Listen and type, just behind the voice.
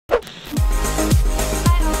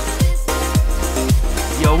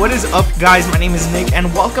What is up, guys? My name is Nick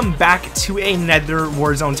and welcome back to another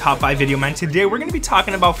Warzone top 5 video, man. Today we're going to be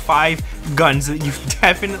talking about 5 guns that you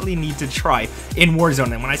definitely need to try in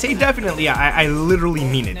Warzone. And when I say definitely, I literally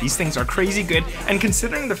mean it. These things are crazy good, and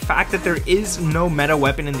considering the fact that there is no meta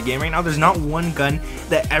weapon in the game right now, there's not one gun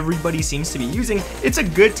that everybody seems to be using, it's a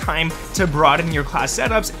good time to broaden your class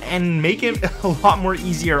setups and make it a lot more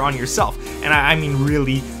easier on yourself. And I mean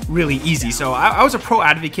really easy. So I was a pro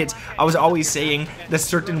advocate. I was always saying that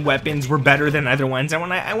certain weapons were better than other ones, and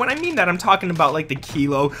when I mean that, I'm talking about like the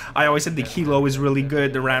Kilo. I always said the Kilo is really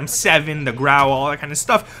good, the Ram 7, the Growl, all that kind of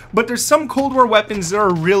stuff. But there's some Cold War weapons that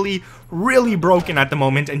are really broken at the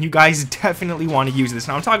moment, and you guys definitely want to use this.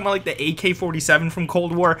 Now I'm talking about like the AK-47 from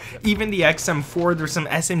Cold War, even the XM4, there's some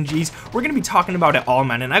SMGs. We're going to be talking about it all,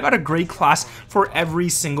 man, and I got a great class for every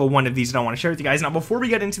single one of these that I want to share with you guys. Now before we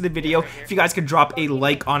get into the video, if you guys could drop a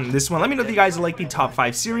like on this one, let me know if you guys like the top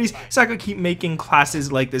 5 series so I could keep making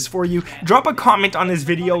classes like this for you. Drop a comment on this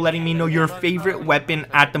video letting me know your favorite weapon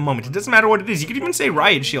at the moment. It doesn't matter what it is. You could even say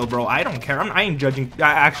Riot Shield, bro. I don't care. I ain't judging.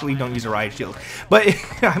 I actually don't use a Riot Shield, but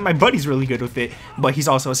my buddy's really good with it, but he's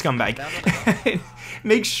also a scumbag.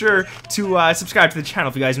 Make sure to subscribe to the channel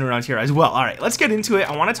if you guys are around here as well. Alright, let's get into it.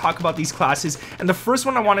 I want to talk about these classes, and the first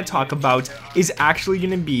one I want to talk about is actually going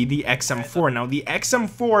to be the XM4. Now, the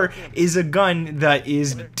XM4 is a gun that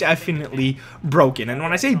is definitely broken, and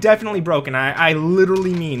when I say definitely broken, I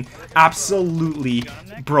literally mean absolutely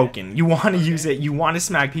broken. You want to use it, you want to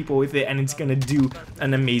smack people with it, and it's going to do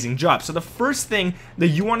an amazing job. So the first thing that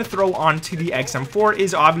you want to throw onto the XM4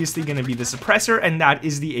 is obviously going to be the suppressor, and that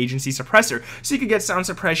is the agency suppressor. So you can get sound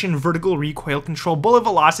suppression, vertical recoil control, bullet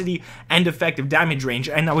velocity, and effective damage range.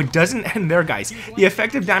 And now it doesn't end there, guys. The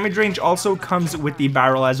effective damage range also comes with the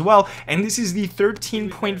barrel as well, and this is the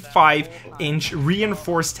 13.5-inch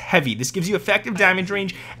reinforced heavy. This gives you effective damage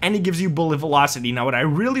range and it gives you bullet velocity. Now what I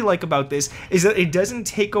really like about this is that it doesn't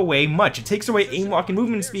take away much. It takes away aim, walk, and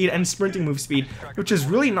movement speed and sprinting move speed, which is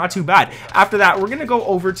really not too bad. After that, we're gonna go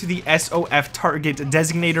over to the SOF target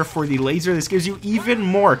designator for the laser. This gives you even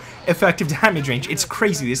more effective damage range. It's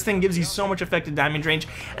crazy. This thing gives you so much effective damage range,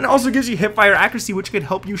 and it also gives you hip fire accuracy, which could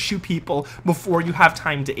help you shoot people before you have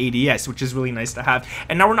time to ADS, which is really nice to have.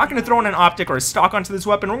 And now we're not going to throw in an optic or a stock onto this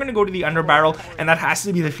weapon. We're going to go to the underbarrel, and that has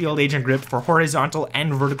to be the field agent grip for horizontal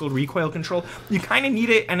and vertical recoil control. You kind of need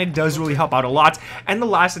it, and it does really help out a lot. And the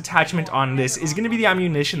last attachment on this is going to be the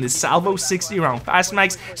ammunition, the Salvo 60 round fast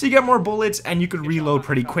mags, so you get more bullets and you could reload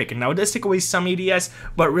pretty quick. And now it does take away some ADS,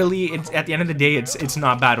 but really, at the end of the day, it's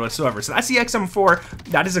not bad whatsoever. So that's the XM4.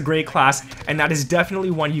 That is a great class, and that is definitely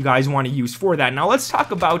one you guys want to use for that. Now let's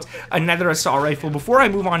talk about another assault rifle before I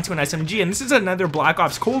move on to an SMG, and this is another Black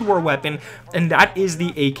Ops Cold War weapon, and that is the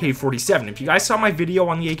AK-47. If you guys saw my video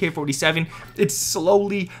on the AK-47, it's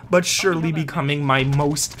slowly but surely becoming my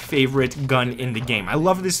most favorite gun in the game. I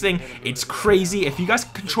love this thing. It's crazy. If you guys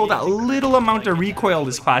control that little amount of recoil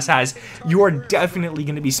this class has, you are definitely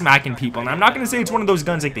going to be smacking people. And I'm not going to say it's one of those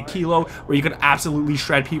guns like the Kilo where you could absolutely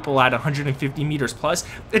shred people at 150 meters plus.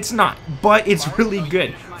 It's not, but it's really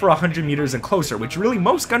good for 100 meters and closer, which really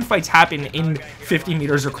most gunfights happen in 50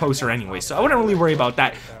 meters or closer anyway, so I wouldn't really worry about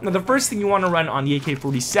that. Now the first thing you want to run on the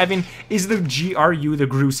AK-47 is the GRU, the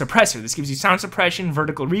GRU suppressor. This gives you sound suppression,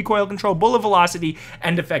 vertical recoil control, bullet velocity,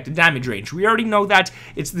 and effective damage range. We already know that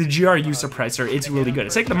it's the GRU suppressor. It's really good.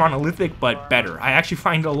 It's like the monolithic, but better. I actually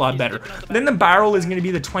find it a lot better. Then the barrel is going to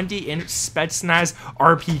be the 20-inch Spetsnaz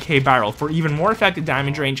RPK barrel for even more effective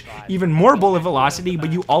damage range, even more bullet velocity,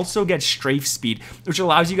 but you also get strafe speed, which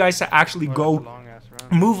allows you guys to actually go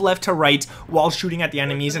move left to right while shooting at the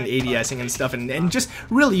enemies and ADSing and stuff, and just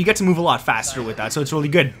really you get to move a lot faster with that, so it's really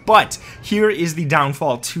good. But here is the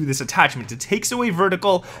downfall to this attachment. It takes away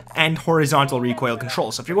vertical and horizontal recoil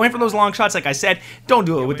control. So if you're going for those long shots, like I said, don't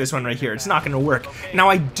do it with this one right here. It's not going to work. Now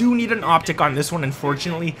I do need an optic on this one,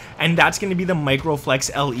 unfortunately, and that's going to be the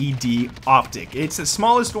Microflex LED optic. It's the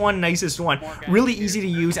smallest one, nicest one, really easy to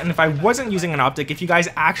use. And if I wasn't using an optic, if you guys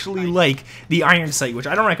actually like the iron sight, which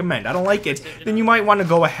I don't recommend, I don't like it, then you might want to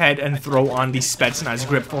go ahead and throw on the Spetsnaz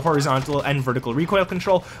grip for horizontal and vertical recoil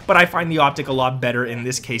control, but I find the optic a lot better in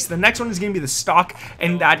this case. The next one is going to be the stock,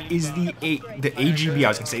 and that is the AGB, I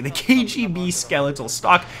was going to say, the KGB skeletal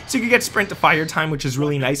stock, so you can get sprint to fire time, which is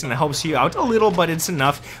really nice, and it helps you out a little, but it's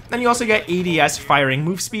enough. Then you also get ADS firing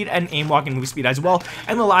move speed and aim walking move speed as well,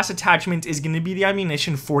 and the last attachment is going to be the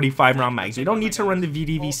ammunition 45 round mags. We don't need to run the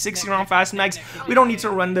VDV 60 round fast mags, we don't need to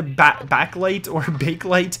run the backlight or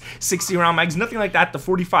bakelite 60 round mags, nothing like that. that. The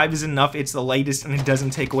 45 is enough. It's the lightest and it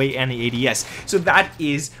doesn't take away any ADS. So that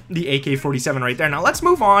is the AK-47 right there. Now let's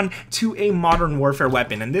move on to a Modern Warfare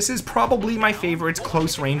weapon, and this is probably my favorite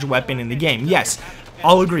close range weapon in the game. Yes,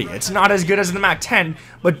 I'll agree, it's not as good as the MAC-10,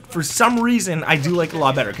 but for some reason I do like it a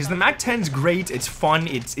lot better, because the MAC-10 is great, it's fun,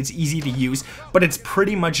 it's easy to use, but it's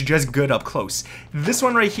pretty much just good up close. This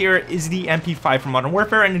one right here is the MP5 from Modern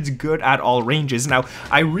Warfare, and it's good at all ranges. Now,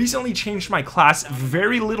 I recently changed my class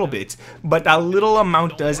very little bit, but that little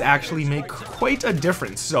amount does actually make quite a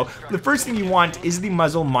difference. So the first thing you want is the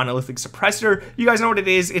muzzle monolithic suppressor. You guys know what it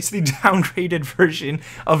is. It's the downgraded version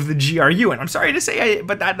of the GRU, and I'm sorry to say it,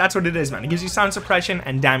 but that's what it is, man. It gives you sound suppression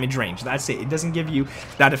and damage range. That's it. It doesn't give you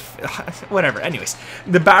that whatever. Anyways,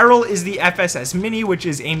 the barrel is the FSS Mini, which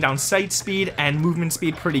is aim down sight speed and movement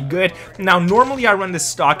speed pretty good. Now, normally I run the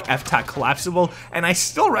stock FTAC collapsible, and I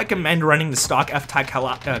still recommend running the stock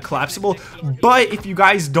FTAC collapsible, but if you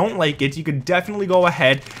guys don't like it, you could definitely go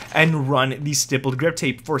ahead and run the stippled grip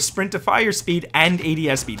tape for sprint to fire speed and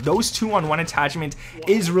ADS speed. Those two on one attachment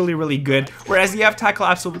is really, really good, whereas the FTAC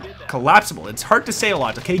collapsible, it's hard to say a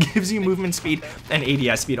lot, okay? It gives you movement speed and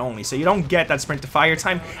ADS speed only, so you don't get that sprint to fire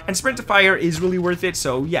time, and sprint to fire is really worth it,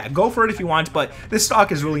 so yeah, go for it if you want, but this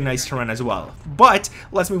stock is really nice to run as well. But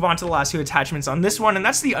let's move on to the last two attachments on this one, and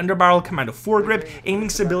that's the underbarrel commando foregrip. Aiming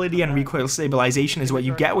stability and recoil stabilization is what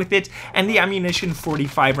you get with it, and the ammunition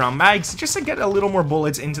 45 round mags, just to get a little more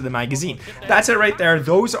bullets into the magazine. That's it right there.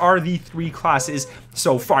 Those are the three classes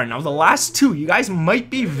so far. Now the last two, you guys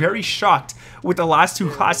might be very shocked with the last two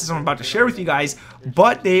classes I'm about to share with you guys,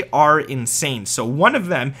 but they are insane. So one of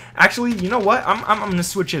them, actually, you know what? I'm gonna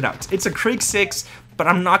switch it out. It's a Craig 6, but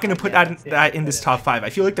I'm not going to put that in this top 5. I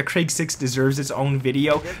feel like the Craig 6 deserves its own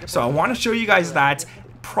video, so I want to show you guys that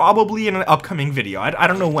probably in an upcoming video. I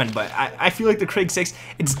don't know when, but I feel like the Craig 6,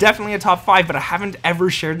 it's definitely a top 5, but I haven't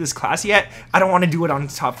ever shared this class yet. I don't want to do it on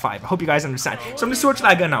the top 5. I hope you guys understand. So I'm going to switch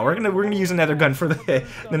that gun now. We're gonna use another gun for the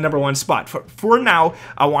number 1 spot. For now,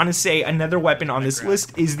 I want to say another weapon on this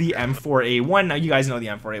list is the M4A1. Now, you guys know the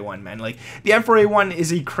M4A1, man. Like, the M4A1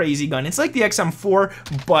 is a crazy gun. It's like the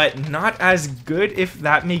XM4, but not as good, if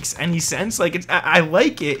that makes any sense. Like, I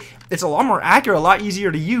like it. It's a lot more accurate, a lot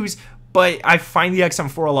easier to use, but I find the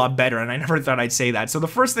XM4 a lot better, and I never thought I'd say that. So the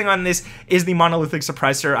first thing on this is the monolithic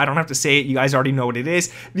suppressor. I don't have to say it, you guys already know what it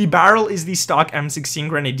is. The barrel is the stock M16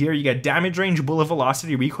 Grenadier. You get damage range, bullet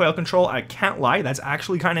velocity, recoil control. I can't lie, that's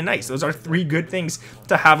actually kind of nice. Those are 3 good things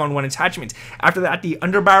to have on one attachment. After that, the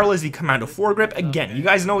underbarrel is the commando foregrip. Again, you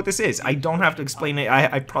guys know what this is. I don't have to explain it.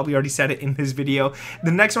 I probably already said it in this video.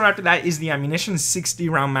 The next one after that is the ammunition, 60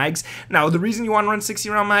 round mags. Now, the reason you want to run 60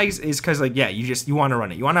 round mags is because, like, yeah, you want to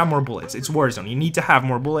run it. You want to have more bullets. It's Warzone. You need to have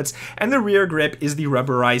more bullets. And the rear grip is the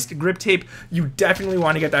rubberized grip tape. You definitely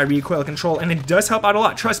want to get that recoil control, and it does help out a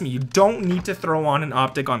lot. Trust me, you don't need to throw on an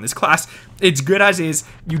optic on this class. It's good as is.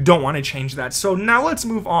 You don't want to change that. So now let's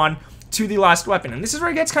move on to the last weapon, and this is where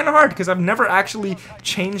it gets kind of hard, because I've never actually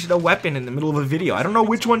changed a weapon in the middle of a video. I don't know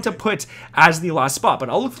which one to put as the last spot, but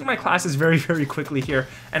I'll look through my classes very, very quickly here,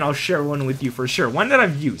 and I'll share one with you for sure. One that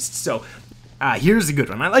I've used. So here's a good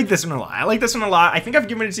one. I like this one a lot. I think I've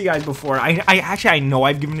given it to you guys before. I know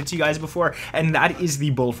I've given it to you guys before, and that is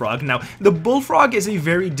the Bullfrog. Now, the Bullfrog is a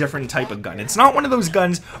very different type of gun. It's not one of those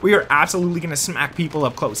guns where you're absolutely going to smack people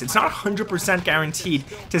up close. It's not 100% guaranteed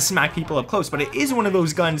to smack people up close, but it is one of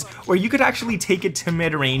those guns where you could actually take it to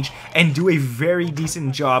mid-range and do a very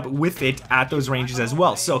decent job with it at those ranges as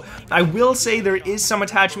well. So I will say there is some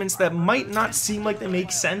attachments that might not seem like they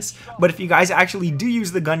make sense, but if you guys actually do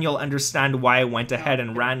use the gun, you'll understand why I went ahead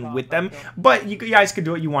and ran with them. But you guys could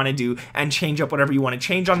do what you want to do and change up whatever you want to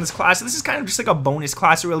change on this class. This is kind of just like a bonus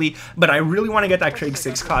class, really, but I really want to get that Craig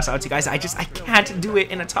 6 class out to you guys. I can't do it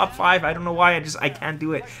in a top 5. I don't know why. I can't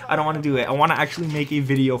do it. I don't want to do it. I want to actually make a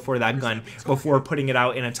video for that gun before putting it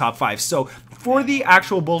out in a top 5. So for the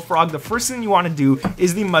actual Bullfrog, the first thing you want to do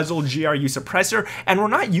is the muzzle GRU suppressor, and we're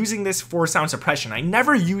not using this for sound suppression. I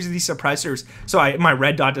never use these suppressors so my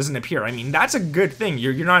red dot doesn't appear. I mean, that's a good thing.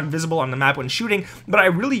 You're not visible on the map when shooting, but I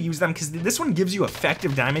really use them because this one gives you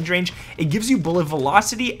effective damage range, it gives you bullet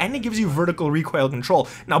velocity, and it gives you vertical recoil control.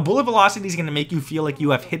 Now, bullet velocity is going to make you feel like you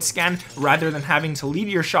have hit scan rather than having to lead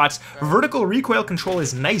your shots. Vertical recoil control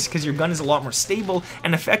is nice because your gun is a lot more stable,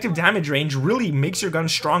 and effective damage range really makes your gun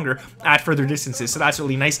stronger at further distances, so that's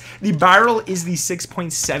really nice. The barrel is the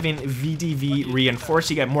 6.7 VDV reinforced.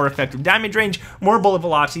 You get more effective damage range, more bullet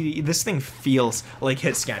velocity. This thing feels like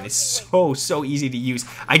hit scan. It's so easy to use.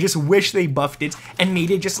 I just wish they buffed it and made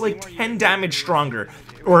it just like 10 damage stronger.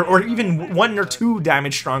 or even 1 or 2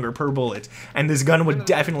 damage stronger per bullet, and this gun would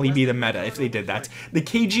definitely be the meta if they did that. The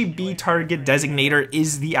KGB target designator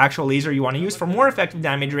is the actual laser you want to use for more effective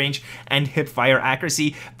damage range and hip fire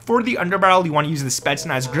accuracy. For the underbarrel, you want to use the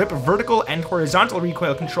Spetsnaz grip, vertical and horizontal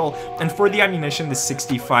recoil control, and for the ammunition, the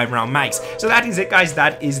 65 round mags. So that is it, guys.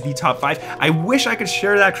 That is the top 5. I wish I could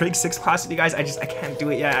share that Craig 6 class with you guys. I can't do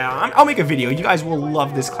it yet. I'll make a video. You guys will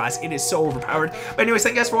love this class. It is so overpowered. But anyways,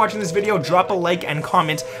 thank you guys for watching this video. Drop a like and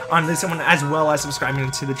comment on this one, as well as subscribing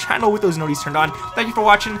to the channel with those notifications turned on. Thank you for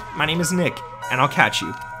watching. My name is Nick, and I'll catch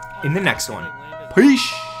you in the next one.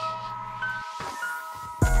 Peace!